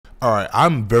All right,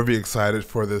 I'm very excited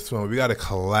for this one. We got a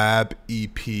collab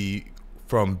EP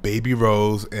from Baby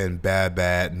Rose and Bad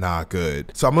Bad Not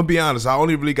Good. So I'm gonna be honest, I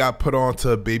only really got put on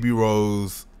to Baby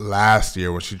Rose last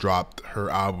year when she dropped her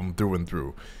album Through and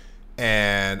Through.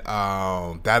 And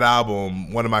that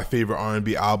album, one of my favorite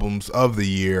R&B albums of the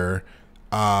year.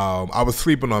 I was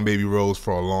sleeping on Baby Rose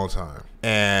for a long time.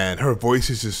 And her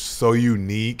voice is just so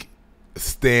unique,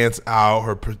 stands out,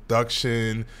 her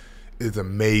production is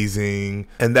amazing.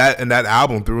 And that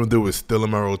album Through and Through is still in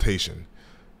my rotation.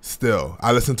 Still,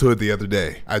 I listened to it the other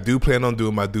day. I do plan on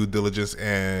doing my due diligence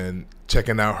and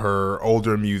checking out her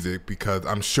older music because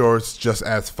I'm sure it's just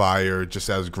as fire, just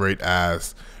as great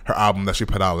as her album that she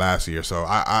put out last year. So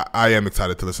I am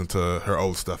excited to listen to her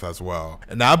old stuff as well.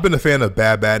 And I've been a fan of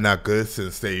Bad Bad Not Good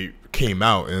since they came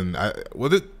out. And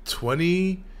was it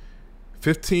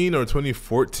 2015 or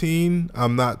 2014?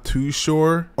 I'm not too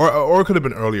sure. Or it could have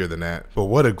been earlier than that. But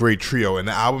what a great trio. And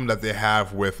the album that they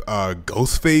have with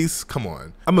Ghostface, come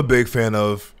on. I'm a big fan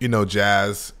of,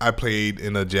 jazz. I played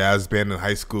in a jazz band in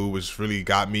high school, which really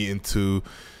got me into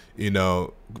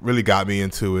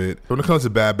it. When it comes to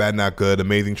Bad Bad Not Good,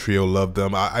 amazing trio, love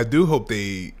them. I do hope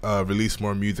they release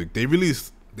more music. They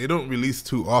don't release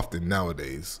too often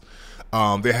nowadays.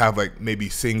 They have like maybe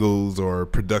singles or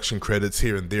production credits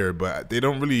here and there, but they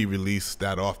don't really release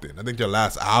that often. I think their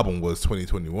last album was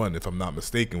 2021, if I'm not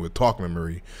mistaken, with Talk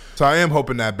Memory. So I am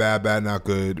hoping that Bad Bad Not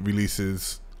Good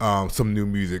releases some new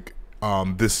music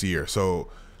this year. So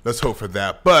let's hope for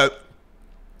that. But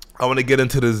I want to get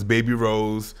into this Baby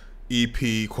Rose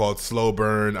EP called Slow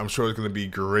Burn. I'm sure it's going to be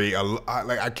great.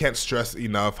 I can't stress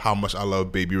enough how much I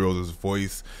love Baby Rose's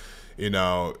voice.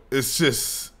 It's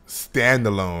just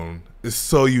standalone. It's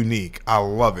so unique. I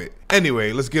love it.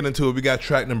 Anyway, let's get into it. We got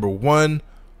track number 1,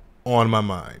 On My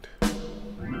Mind.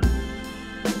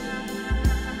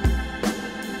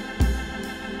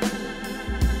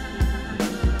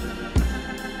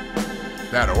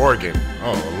 That organ.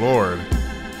 Oh, Lord.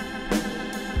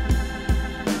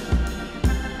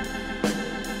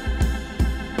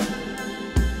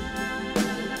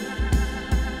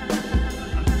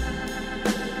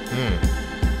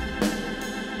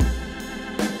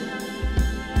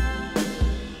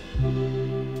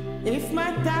 If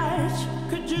my thoughts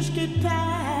could just get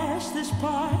past this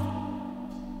part,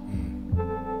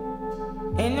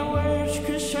 and the words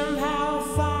could somehow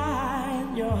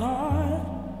find your heart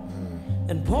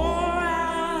and pour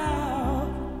out,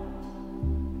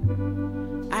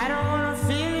 I don't want to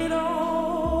feel it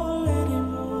all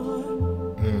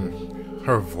anymore.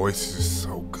 Her voice is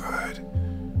so good.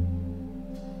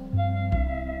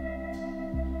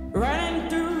 Running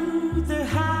through the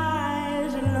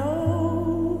highs and lows,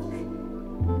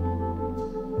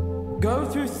 go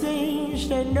through things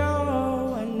that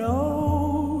no one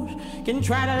knows, can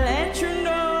try to let you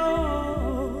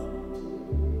know,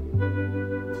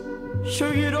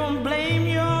 so you don't blame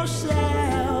yourself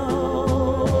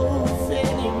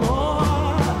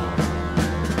anymore.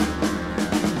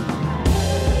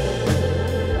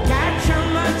 Got so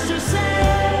much to say,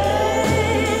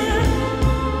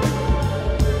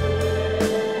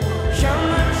 so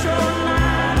much on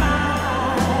my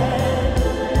mind.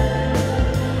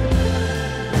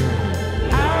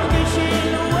 I'll get you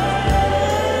in the way,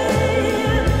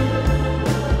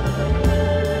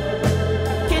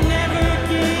 can never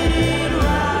get it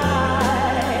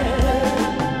right.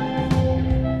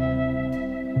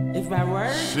 If my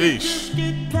words could just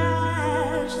get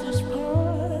past this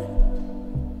part,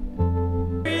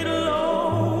 it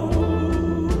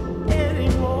alone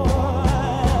anymore.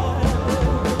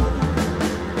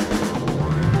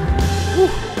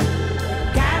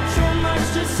 Got so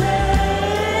much to say,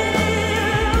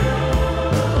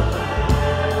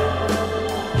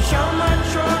 so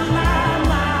much on my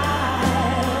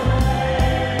mind.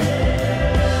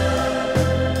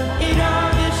 It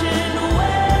all gets in the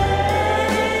way,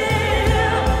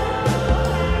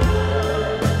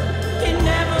 can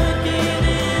never get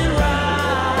it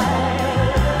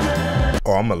right.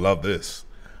 Oh, I'm gonna love this.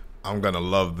 I'm gonna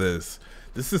love this.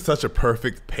 This is such a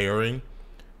perfect pairing,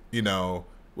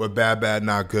 with Bad Bad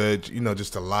Not Good,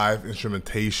 just a live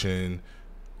instrumentation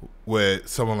with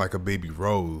someone like a Baby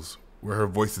Rose, where her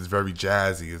voice is very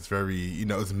jazzy. It's very,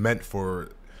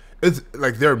 it's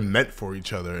like they're meant for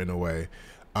each other in a way.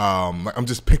 Like I'm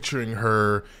just picturing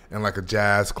her in like a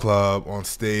jazz club on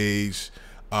stage.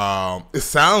 It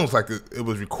sounds like it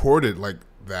was recorded like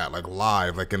that, like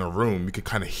live, like in a room. You could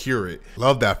kind of hear it.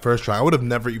 Love that first track. I would have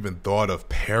never even thought of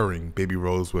pairing Baby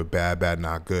Rose with Bad Bad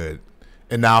Not Good.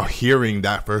 And now hearing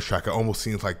that first track, it almost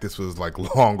seems like this was like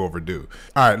long overdue.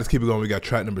 All right, let's keep it going. We got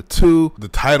track number 2, the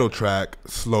title track,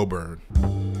 Slow Burn.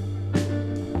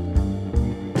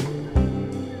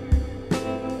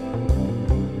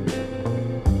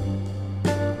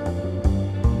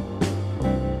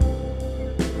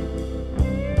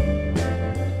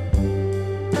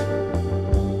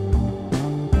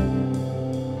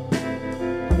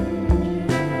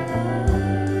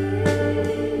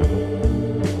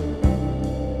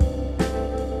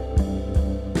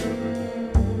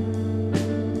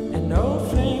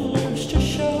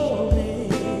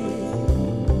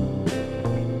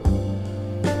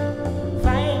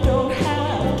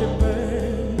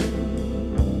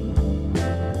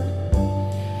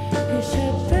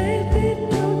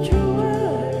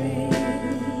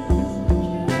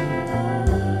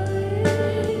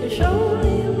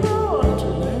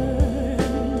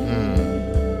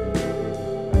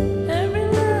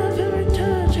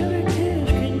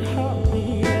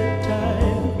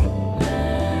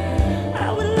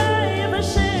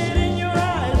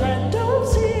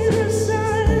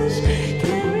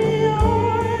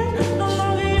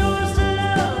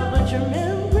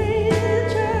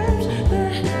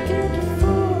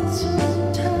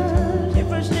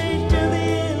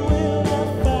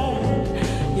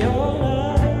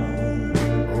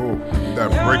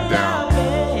 that breakdown.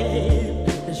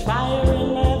 There's fire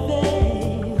in my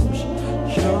veins.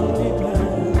 Slowly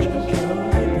burns, slowly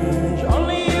burns.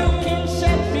 Only you can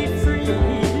set me free.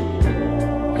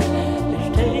 It's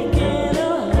taking a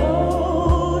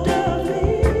hold of me.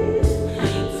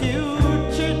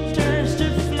 Future turns to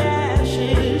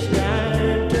flashes.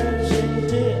 Time turns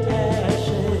into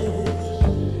ashes.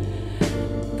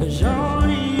 'Cause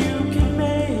only you can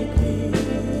make me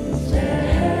stay.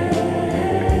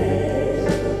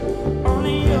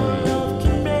 Only your love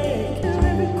can make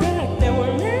every crack that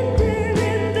we're mending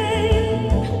in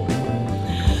vain.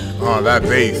 Oh, that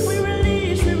bass. We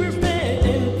release, we repent,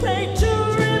 and pray to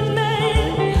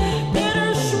remain.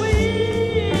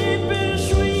 Bittersweet,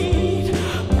 bittersweet,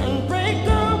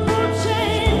 unbreakable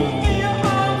chain. In your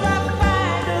arms I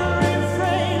find a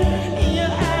refrain. In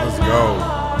your eyes Let's my go.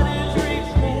 heart is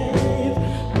reclaimed.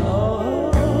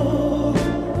 Oh,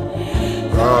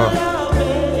 Oh. love,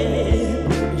 babe,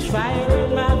 there's fire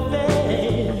in my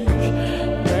veins,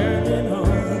 burning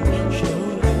on,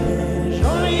 slowly burns.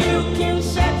 Only you can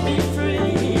set me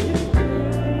free.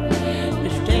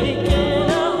 It's taking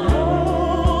a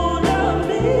hold of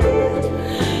me.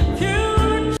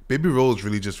 Future Baby Rose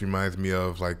really just reminds me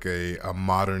of like a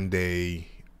modern day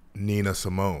Nina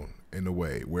Simone in a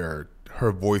way, where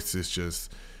her voice is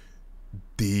just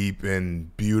deep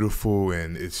and beautiful,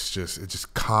 and it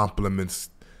just complements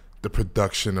the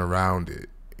production around it.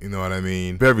 You know what I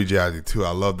mean? Very jazzy too.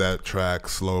 I love that track,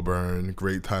 Slow Burn.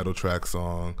 Great title track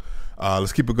song.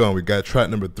 Let's keep it going. We got track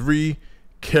number 3,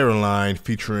 Caroline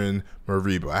featuring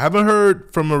Mariba. I haven't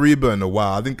heard from Mariba in a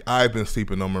while. I think I've been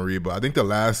sleeping on Mariba. I think the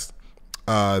last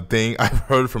thing I've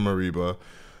heard from Mariba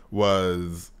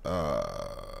was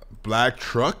Black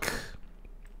Truck.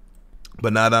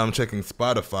 But now that I'm checking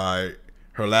Spotify,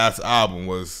 her last album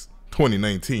was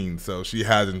 2019, so she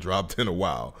hasn't dropped in a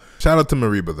while. Shout out to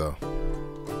Mariba though.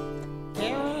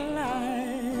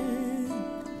 Caroline,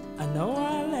 I know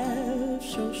I left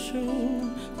so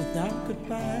soon without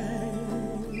goodbye.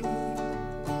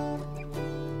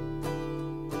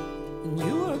 And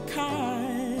you were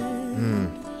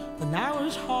kind when I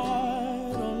was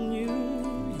hard on you.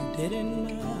 You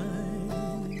didn't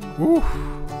mind. Woo.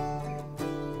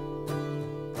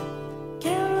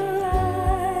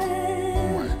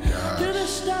 Caroline, do the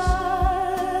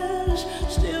stars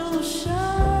still shine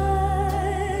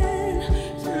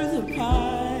through the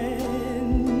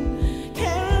pine?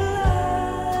 Caroline,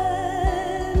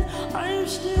 are you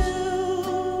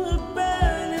still a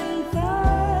burning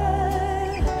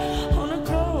fire on a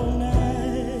cold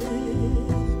night?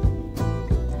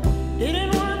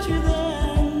 Didn't want you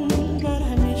then, but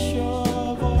I miss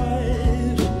your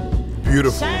voice.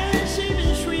 Beautiful. Silence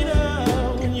even sweeter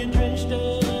when you're drenched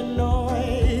in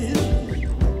noise.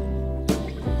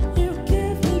 You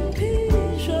give me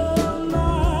peace of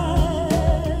mind.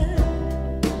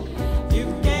 You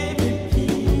gave me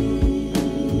peace.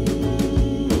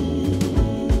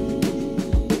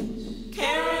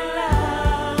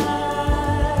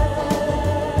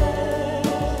 Caroline,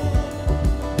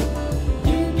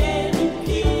 you gave me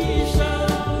peace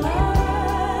of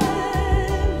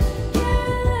mind.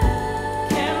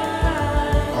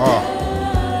 Caroline, Oh,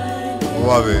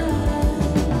 love it.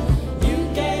 you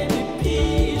gave me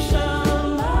peace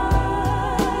of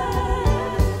mind.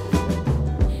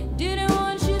 Didn't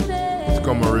want you there, Let's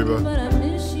go, Mariba. but I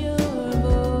miss your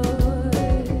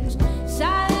voice.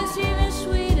 Silence even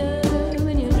sweeter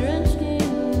when you're drenched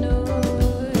in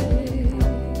noise.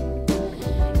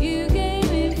 You gave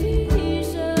me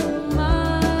peace of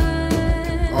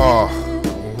mind. Oh,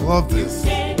 love this.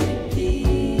 Gave me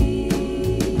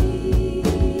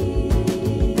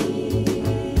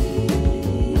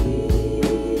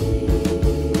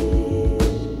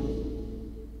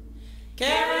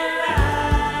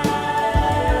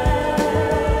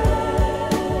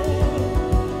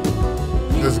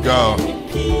Let's go.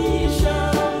 peace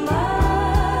of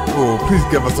mind. Ooh, please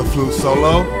give us a flute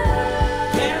solo.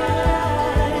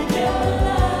 Caroline,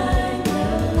 Caroline,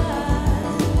 Caroline.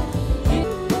 You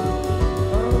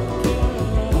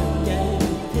gave me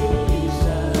peace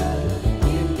of,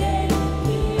 you gave me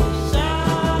peace of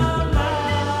mind.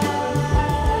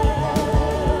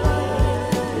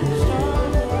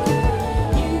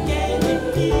 You gave me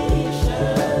peace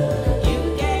of, you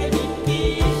gave me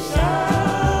peace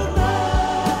of mind.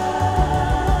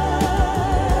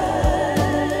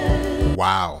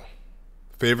 Wow.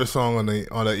 Favorite song on the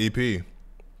EP,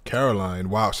 Caroline.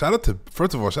 Wow.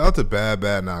 First of all, shout out to Bad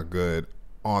Bad Not Good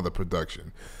on the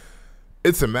production.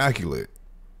 It's immaculate.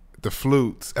 The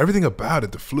flutes, everything about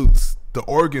it, the flutes, the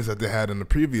organs that they had in the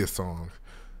previous songs,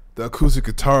 the acoustic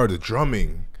guitar, the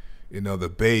drumming. You know, the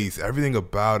bass, everything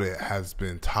about it has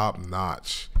been top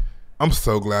notch. I'm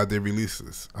so glad they released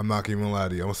this. I'm not even gonna lie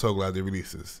to you. I'm so glad they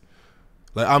released this.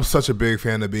 Like, I'm such a big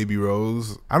fan of Baby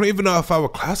Rose. I don't even know if I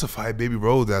would classify Baby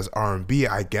Rose as R&B.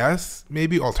 I guess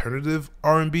maybe alternative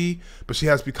R&B, but she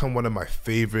has become one of my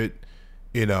favorite,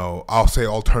 you know, I'll say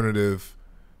alternative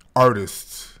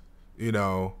artists, you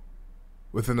know,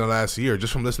 within the last year,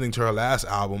 just from listening to her last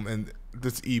album and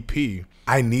this EP.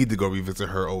 I need to go revisit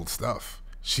her old stuff.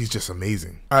 She's just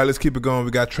amazing. All right, let's keep it going.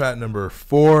 We got track number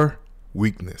 4,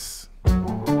 Weakness.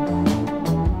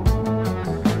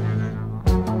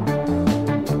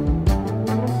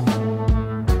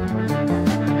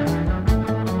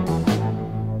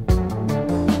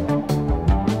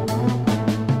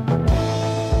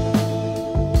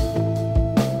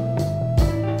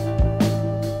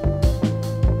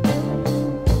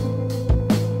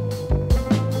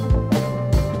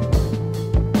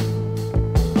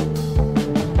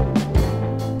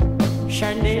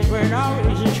 Sundays weren't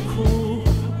always as cool.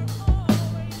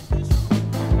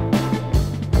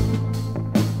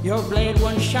 Your blade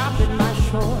was sharp in my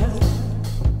sword.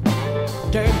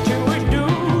 Dirt to a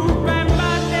dude by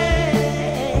my day.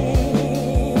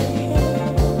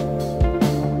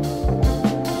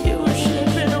 You were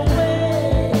slipping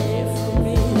away from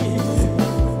me.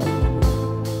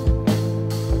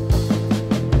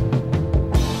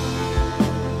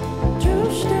 To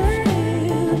stay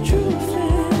the truth.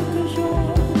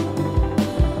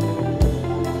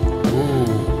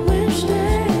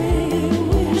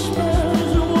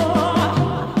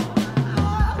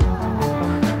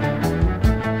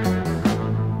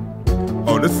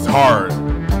 This is hard.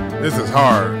 This is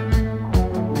hard.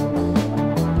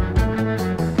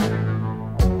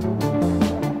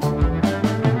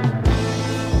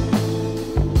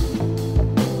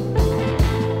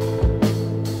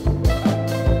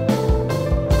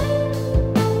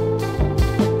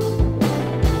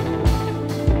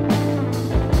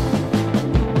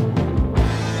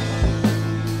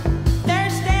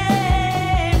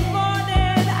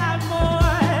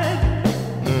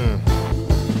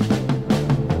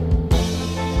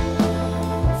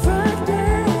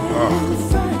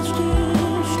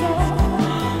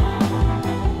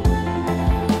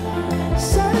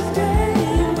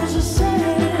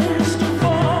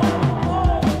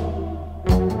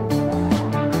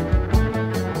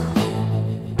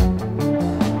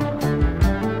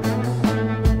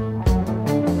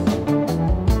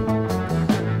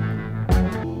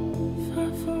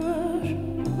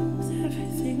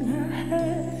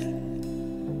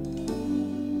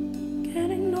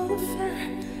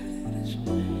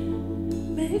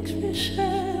 Makes me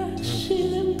sad to see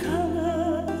them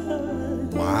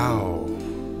colors. Wow.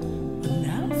 An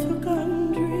now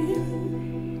forgotten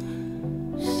dream.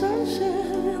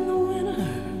 Sunset in the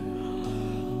winter.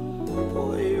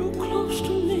 Boy, you're close to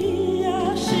me.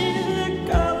 I see the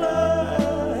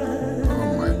colors. Oh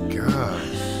my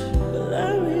gosh. The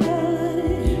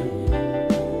reality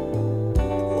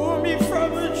pull me from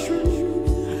the truth.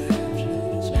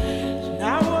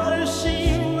 Now I wanna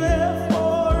see we're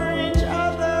for each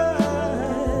other.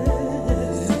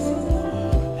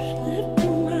 Slip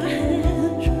through my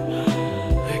hands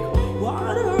like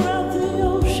water out the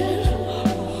ocean.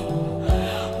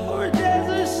 Or does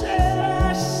it say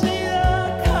I see the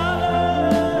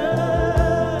colors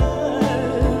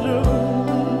of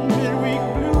midweek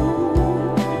blue?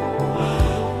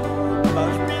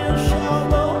 Must be a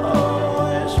shallow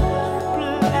voice,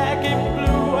 black and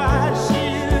blue. I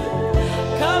see the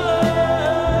colors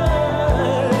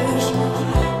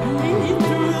bleed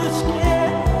through the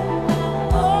skin.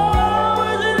 Oh,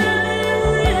 is it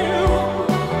really real?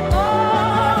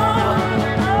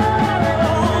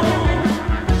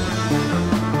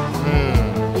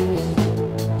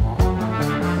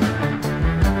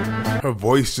 Her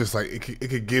voice just like it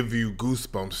could give you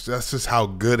goosebumps. That's just how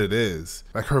good it is.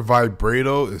 Like her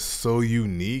vibrato is so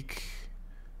unique.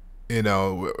 You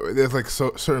know, there's like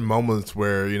certain moments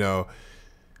where, you know,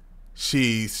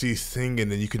 she's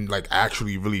singing and you can like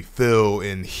actually really feel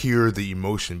and hear the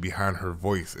emotion behind her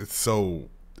voice. It's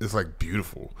like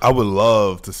beautiful. I would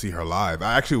love to see her live.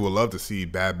 I actually would love to see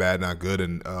Bad Bad Not Good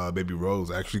and Baby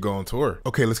Rose actually go on tour.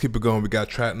 Okay, let's keep it going. We got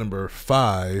track number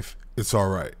 5, It's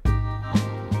Alright.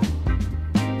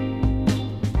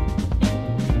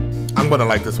 I'm gonna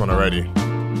like this one already.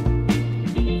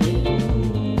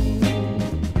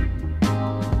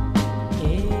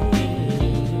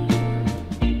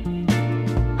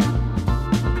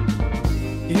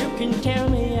 You can tell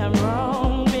me I'm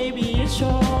wrong, baby, it's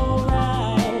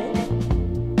alright.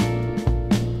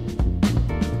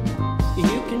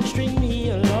 You can string me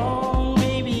along,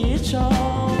 baby, it's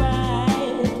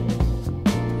alright.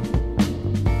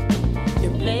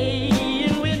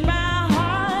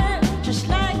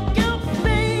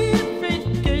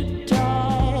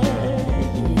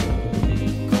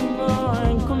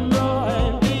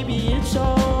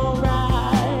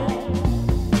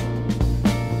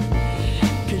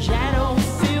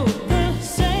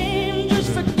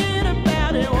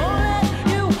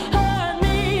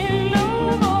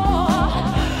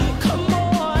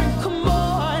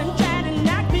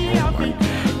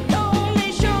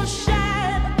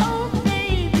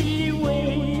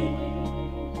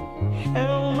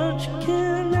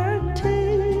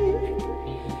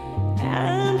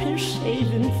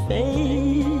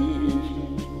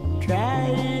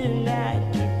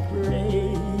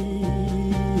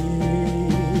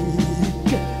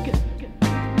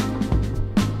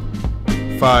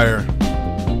 Fire.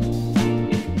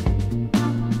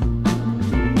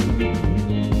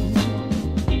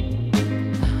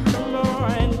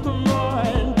 Come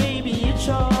on, baby, it's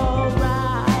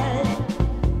alright.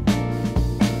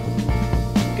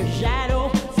 'Cause I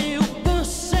don't feel the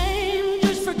same.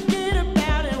 Just forget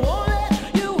about it. Won't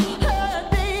let you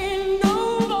hurt me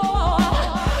no more.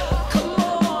 Come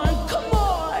on,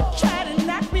 try to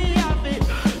knock me off it.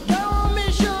 Don't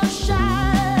miss your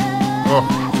shine. Oh.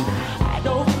 I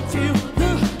don't feel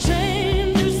the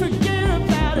same. Just forget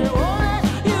about it. Won't let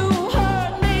you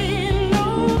hurt me no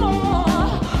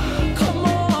more. Come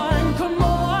on,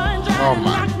 try Oh to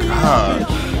my knock me God.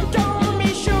 off it. Don't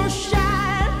miss your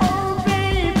shine. Oh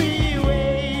baby,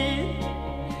 wait.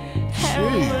 How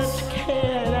Jeez. much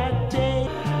can I take?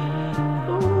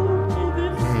 Oh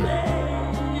baby,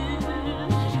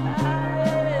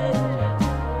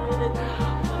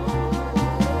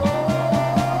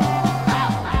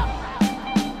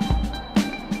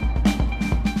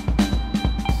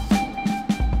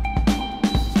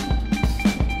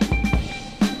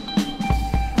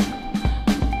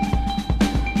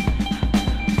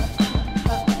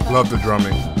 Love the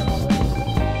drumming.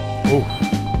 Ooh.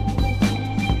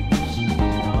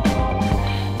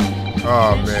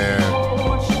 Oh man.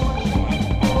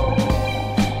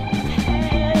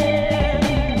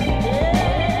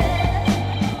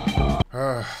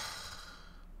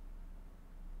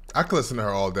 I could listen to her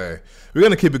all day. We're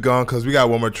gonna keep it going because we got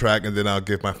one more track and then I'll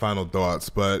give my final thoughts.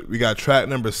 But we got track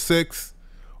number 6,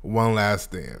 One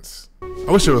Last Dance.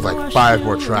 I wish there was like 5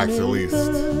 more tracks at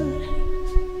least.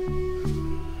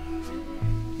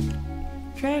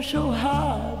 Try so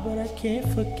hard, but I can't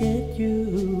forget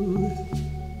you.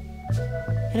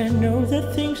 And I know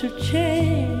that things have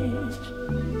changed.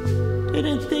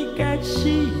 Didn't think I'd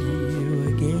see you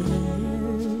again.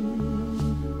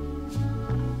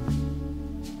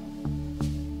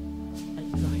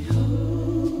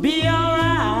 Be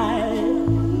alright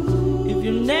if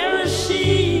you never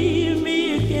see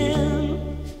me again.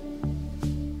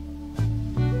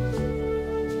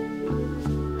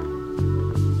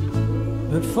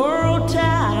 But for old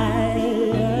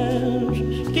times,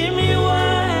 give me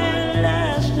one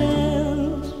last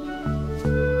dance.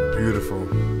 Beautiful.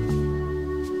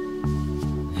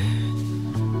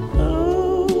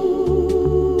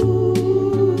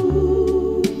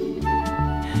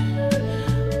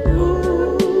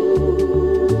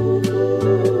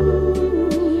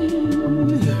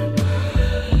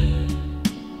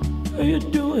 Are you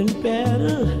doing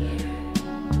better?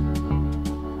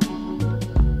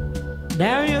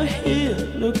 Now you're here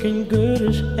looking good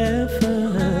as ever.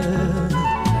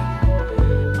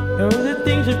 Know that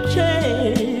things have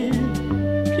changed.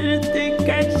 Didn't think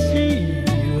I'd see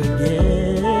you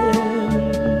again.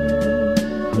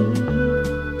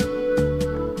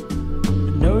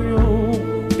 Know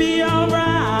you'll be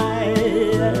alright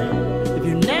if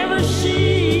you never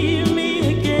see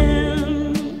me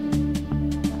again.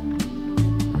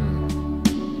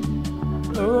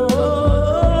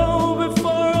 Oh,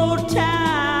 before old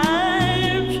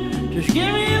times, just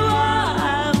give me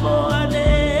one more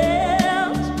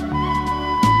dance.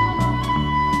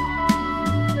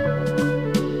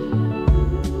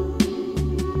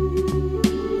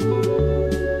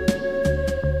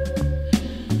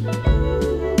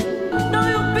 Know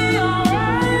you'll be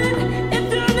alright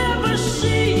if you never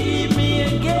see me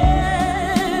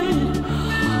again.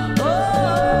 Oh,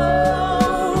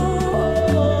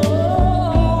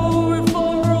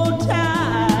 before old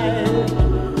times,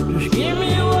 just give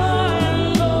me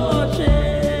one more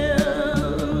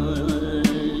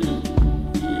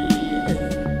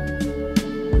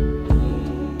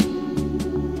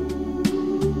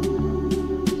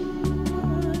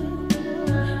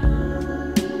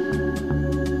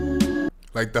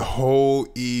Like the whole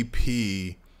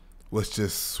EP was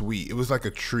just sweet. It was like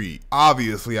a treat.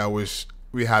 Obviously, I wish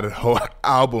we had a whole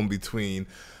album between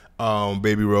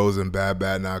Baby Rose and Bad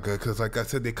Bad Not Good because, like I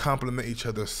said, they complement each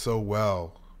other so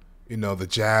well. You know, the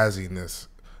jazziness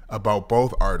about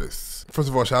both artists. First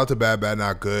of all, shout out to Bad Bad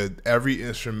Not Good. Every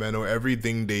instrumental,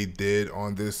 everything they did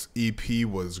on this EP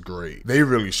was great. They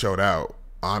really showed out,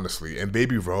 honestly. And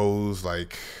Baby Rose,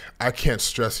 like, I can't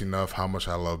stress enough how much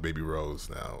I love Baby Rose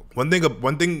now. One thing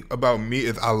about me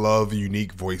is I love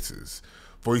unique voices.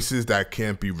 Voices that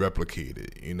can't be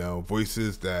replicated, you know,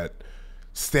 voices that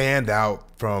stand out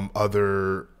from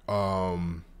other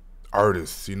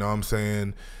artists, you know what I'm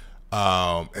saying?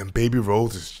 And Baby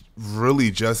Rose is really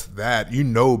just that. You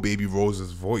know Baby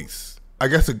Rose's voice. I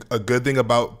guess a good thing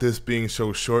about this being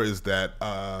so short is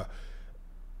that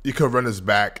you could run this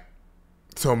back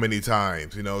so many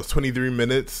times. You know, it's 23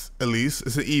 minutes at least.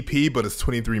 It's an EP, but it's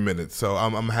 23 minutes, so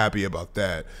I'm happy about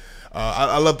that.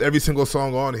 I loved every single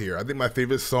song on here. I think my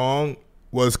favorite song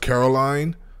was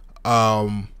Caroline,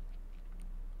 but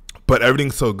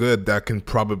everything's so good that can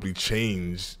probably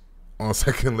change on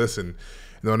second listen.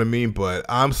 You know what I mean? But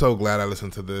I'm so glad I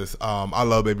listened to this. I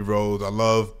love Baby Rose. I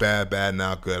love Bad Bad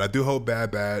Not Good. I do hope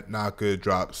Bad Bad Not Good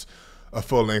drops a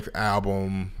full-length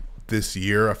album this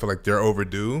year. I feel like they're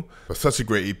overdue. But such a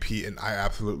great EP, and I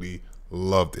absolutely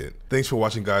loved it. Thanks for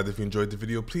watching, guys. If you enjoyed the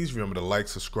video, please remember to like,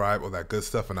 subscribe, all that good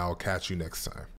stuff, and I will catch you next time.